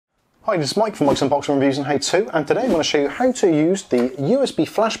Hi, this is Mike from Mike's Unboxing Reviews and How To, and today I'm going to show you how to use the USB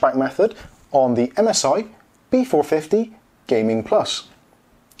flashback method on the MSI B450 Gaming Plus.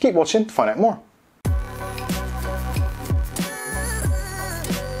 Keep watching to find out more.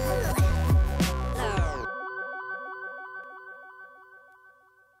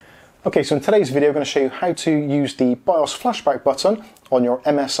 Okay, so in today's video I'm going to show you how to use the BIOS flashback button on your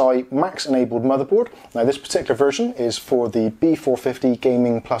MSI Max enabled motherboard. Now this particular version is for the B450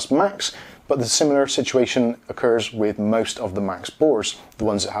 Gaming Plus Max, but the similar situation occurs with most of the Max boards, the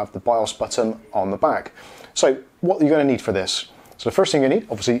ones that have the BIOS button on the back. So what are you going to need for this? So the first thing you need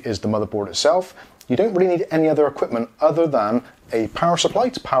obviously is the motherboard itself. You don't really need any other equipment other than a power supply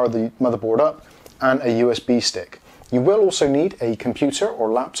to power the motherboard up and a USB stick. You will also need a computer or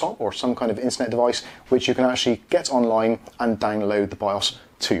laptop or some kind of internet device which you can actually get online and download the BIOS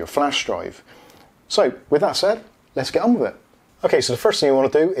to your flash drive. So with that said, let's get on with it. Okay, so the first thing you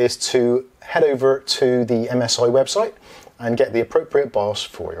want to do is to head over to the MSI website and get the appropriate BIOS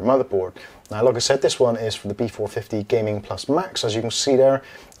for your motherboard. Now like I said, this one is for the B450 Gaming Plus Max, as you can see there.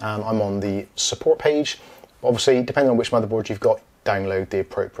 I'm on the support page. Obviously, depending on which motherboard you've got, download the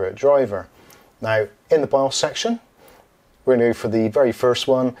appropriate driver. Now in the BIOS section, we're going to go for the very first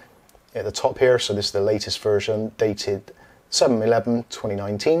one at the top here. So this is the latest version, dated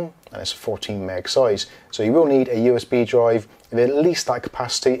 7/11/2019, and it's a 14 meg size. So you will need a USB drive of at least that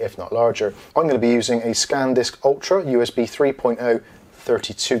capacity, if not larger. I'm going to be using a ScanDisk Ultra USB 3.0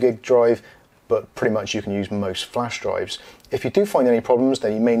 32 gig drive, but pretty much you can use most flash drives. If you do find any problems,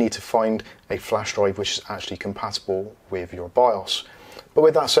 then you may need to find a flash drive which is actually compatible with your BIOS. But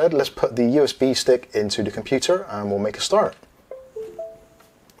with that said, let's put the USB stick into the computer and we'll make a start.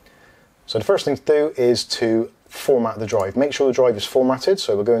 So the first thing to do is to format the drive. Make sure the drive is formatted,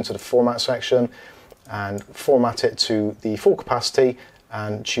 so we'll go into the format section and format it to the full capacity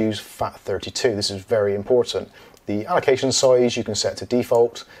and choose FAT32. This is very important. The allocation size you can set to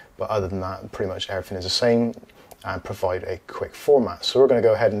default, but other than that, pretty much everything is the same, and provide a quick format. So we're going to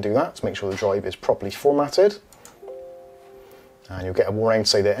go ahead and do that to make sure the drive is properly formatted. And you'll get a warning to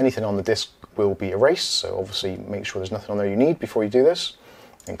say that anything on the disk will be erased, so obviously make sure there's nothing on there you need before you do this,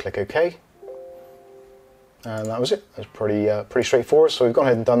 and click OK. And that was it. It's pretty straightforward, so we've gone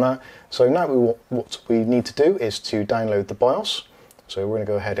ahead and done that. So now what we need to do is to download the BIOS. So we're going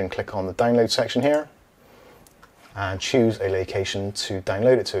to go ahead and click on the download section here and choose a location to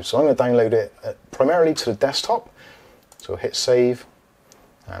download it to. So I'm going to download it primarily to the desktop, so hit save,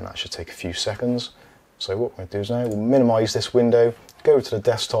 and that should take a few seconds. So what we're going to do is now we'll minimize this window, go to the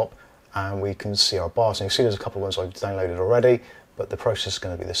desktop, and we can see our BIOS. And you can see there's a couple of ones I've downloaded already, but the process is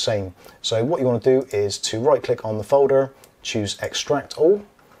going to be the same. So what you want to do is to right click on the folder, choose extract all,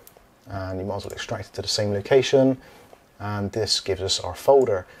 and you might as well extract it to the same location, and this gives us our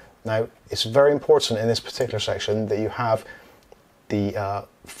folder. Now it's very important in this particular section that you have the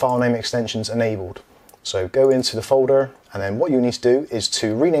file name extensions enabled. So go into the folder, and then what you need to do is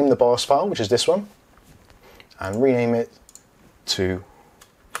to rename the BIOS file, which is this one, and rename it to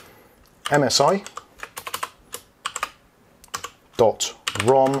MSI.ROM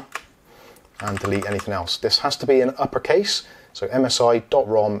and delete anything else. This has to be in uppercase, so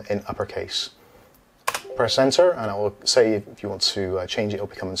MSI.ROM in uppercase. Press enter and it will say if you want to change it, it'll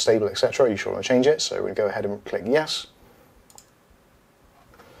become unstable, etc. You sure want to change it, so we're going to go ahead and click yes.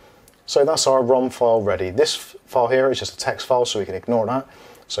 So that's our ROM file ready. This file here is just a text file, so we can ignore that.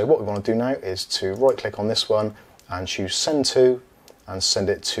 So what we want to do now is to right click on this one and choose send to, and send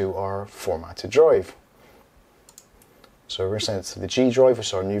it to our formatted drive. So we're going to send it to the G drive, which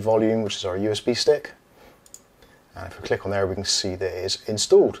is our new volume, which is our USB stick. And if we click on there, we can see that it is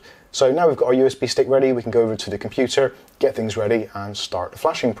installed. So now we've got our USB stick ready, we can go over to the computer, get things ready, and start the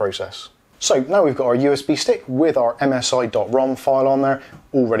flashing process. So now we've got our USB stick with our MSI.ROM file on there,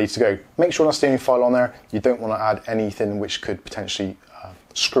 all ready to go. Make sure that's the only file on there. You don't want to add anything which could potentially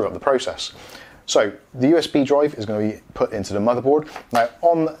screw up the process. So the USB drive is going to be put into the motherboard. Now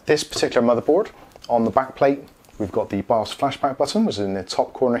on this particular motherboard, on the back plate, we've got the BIOS flashback button, which is in the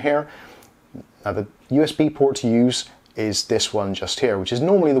top corner here. Now the USB port to use is this one just here, which is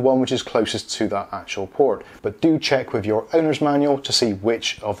normally the one which is closest to that actual port. But do check with your owner's manual to see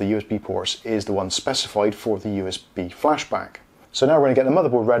which of the USB ports is the one specified for the USB flashback. So now we're going to get the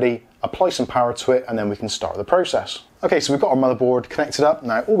motherboard ready, apply some power to it, and then we can start the process. Okay, so we've got our motherboard connected up.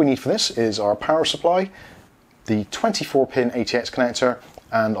 Now all we need for this is our power supply, the 24-pin ATX connector,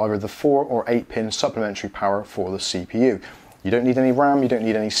 and either the 4 or 8-pin supplementary power for the CPU. You don't need any RAM, you don't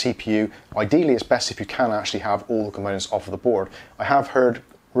need any CPU. Ideally it's best if you can actually have all the components off of the board. I have heard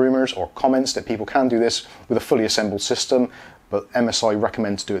rumours or comments that people can do this with a fully assembled system, but MSI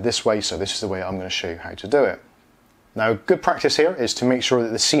recommend to do it this way, so this is the way I'm going to show you how to do it. Now, good practice here is to make sure that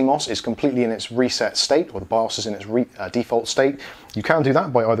the CMOS is completely in its reset state, or the BIOS is in its default state. You can do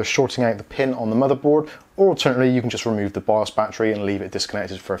that by either shorting out the pin on the motherboard, or alternatively you can just remove the BIOS battery and leave it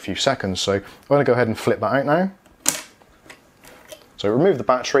disconnected for a few seconds. So I'm going to go ahead and flip that out now. So remove the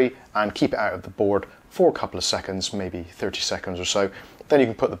battery and keep it out of the board for a couple of seconds, maybe 30 seconds or so. Then you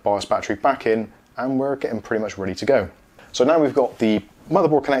can put the BIOS battery back in and we're getting pretty much ready to go. So now we've got the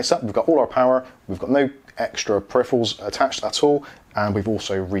motherboard connected up, we've got all our power, we've got no extra peripherals attached at all, and we've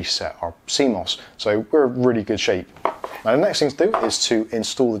also reset our CMOS. So we're in really good shape. Now the next thing to do is to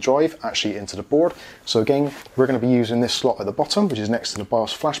install the drive actually into the board. So again, we're going to be using this slot at the bottom, which is next to the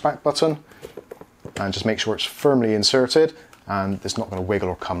BIOS flashback button, and just make sure it's firmly inserted and it's not going to wiggle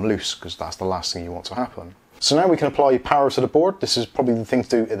or come loose, because that's the last thing you want to happen. So now we can apply power to the board. This is probably the thing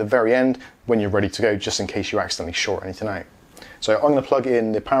to do at the very end when you're ready to go, just in case you accidentally short anything out. So I'm going to plug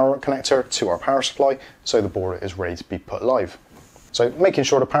in the power connector to our power supply so the board is ready to be put live. So making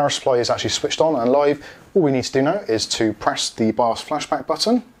sure the power supply is actually switched on and live, all we need to do now is to press the BIOS flashback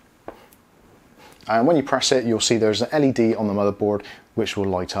button. And when you press it, you'll see there's an LED on the motherboard which will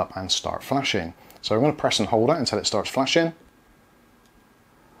light up and start flashing. So I'm going to press and hold it until it starts flashing.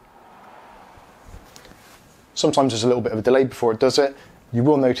 Sometimes there's a little bit of a delay before it does it. You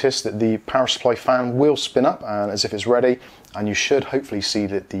will notice that the power supply fan will spin up and as if it's ready, and you should hopefully see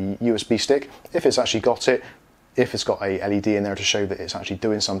that the USB stick, if it's actually got it, if it's got a LED in there to show that it's actually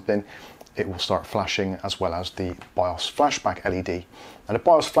doing something, it will start flashing, as well as the BIOS flashback LED. And the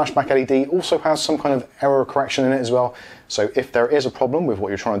BIOS flashback LED also has some kind of error correction in it as well. So if there is a problem with what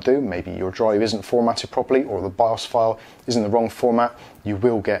you're trying to do, maybe your drive isn't formatted properly or the BIOS file is in the wrong format, you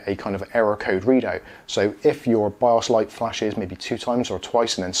will get a kind of error code readout. So if your BIOS light flashes maybe 2 times or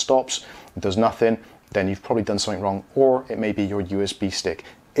twice and then stops, and does nothing, then you've probably done something wrong, or it may be your USB stick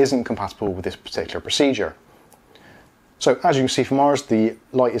isn't compatible with this particular procedure. So as you can see from ours, the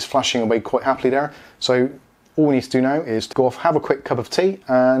light is flashing away quite happily there. So all we need to do now is to go off, have a quick cup of tea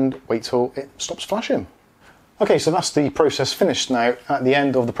and wait till it stops flashing. Okay, so that's the process finished. Now at the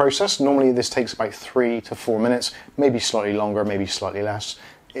end of the process, normally this takes about 3 to 4 minutes, maybe slightly longer, maybe slightly less.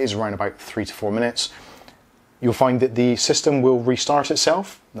 It is around about 3 to 4 minutes. You'll find that the system will restart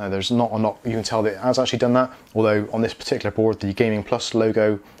itself. Now there's not a lot, you can tell that it has actually done that, although on this particular board the Gaming Plus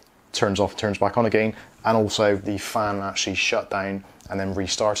logo turns off, turns back on again, and also the fan actually shut down and then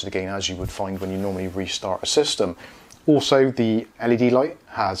restarted again, as you would find when you normally restart a system. Also, the LED light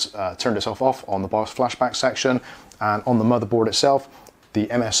has turned itself off on the BIOS flashback section, and on the motherboard itself, the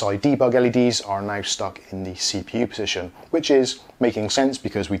MSI debug LEDs are now stuck in the CPU position, which is making sense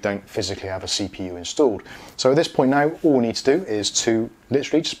because we don't physically have a CPU installed. So at this point now, all we need to do is to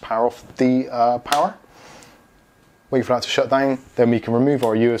literally just power off the power, wait for that to shut down, then we can remove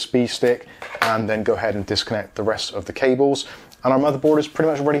our USB stick and then go ahead and disconnect the rest of the cables, and our motherboard is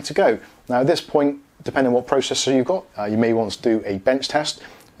pretty much ready to go. Now at this point, depending on what processor you've got, you may want to do a bench test,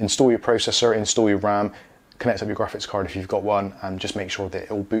 install your processor, install your RAM, connect up your graphics card if you've got one, and just make sure that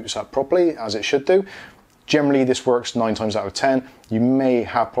it all boots up properly as it should do. Generally this works 9 times out of 10. You may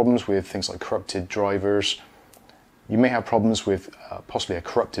have problems with things like corrupted drivers. You may have problems with possibly a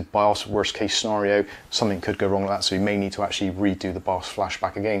corrupted BIOS, worst case scenario. Something could go wrong with that, so you may need to actually redo the BIOS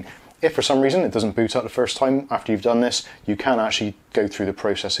flashback again. If for some reason it doesn't boot up the first time after you've done this, you can actually go through the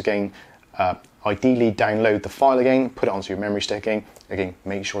process again. Ideally download the file again, put it onto your memory stick again,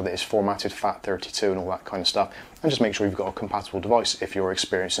 make sure that it's formatted FAT32 and all that kind of stuff, and just make sure you've got a compatible device if you're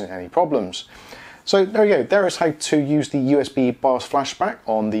experiencing any problems. So there you go, there is how to use the USB BIOS flashback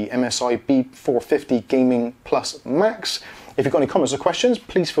on the MSI B450 Gaming Plus Max. If you've got any comments or questions,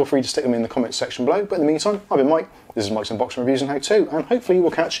 please feel free to stick them in the comments section below. But in the meantime, I've been Mike, this is Mike's Unboxing Reviews and How To, and hopefully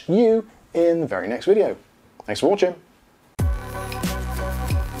we'll catch you in the very next video. Thanks for watching.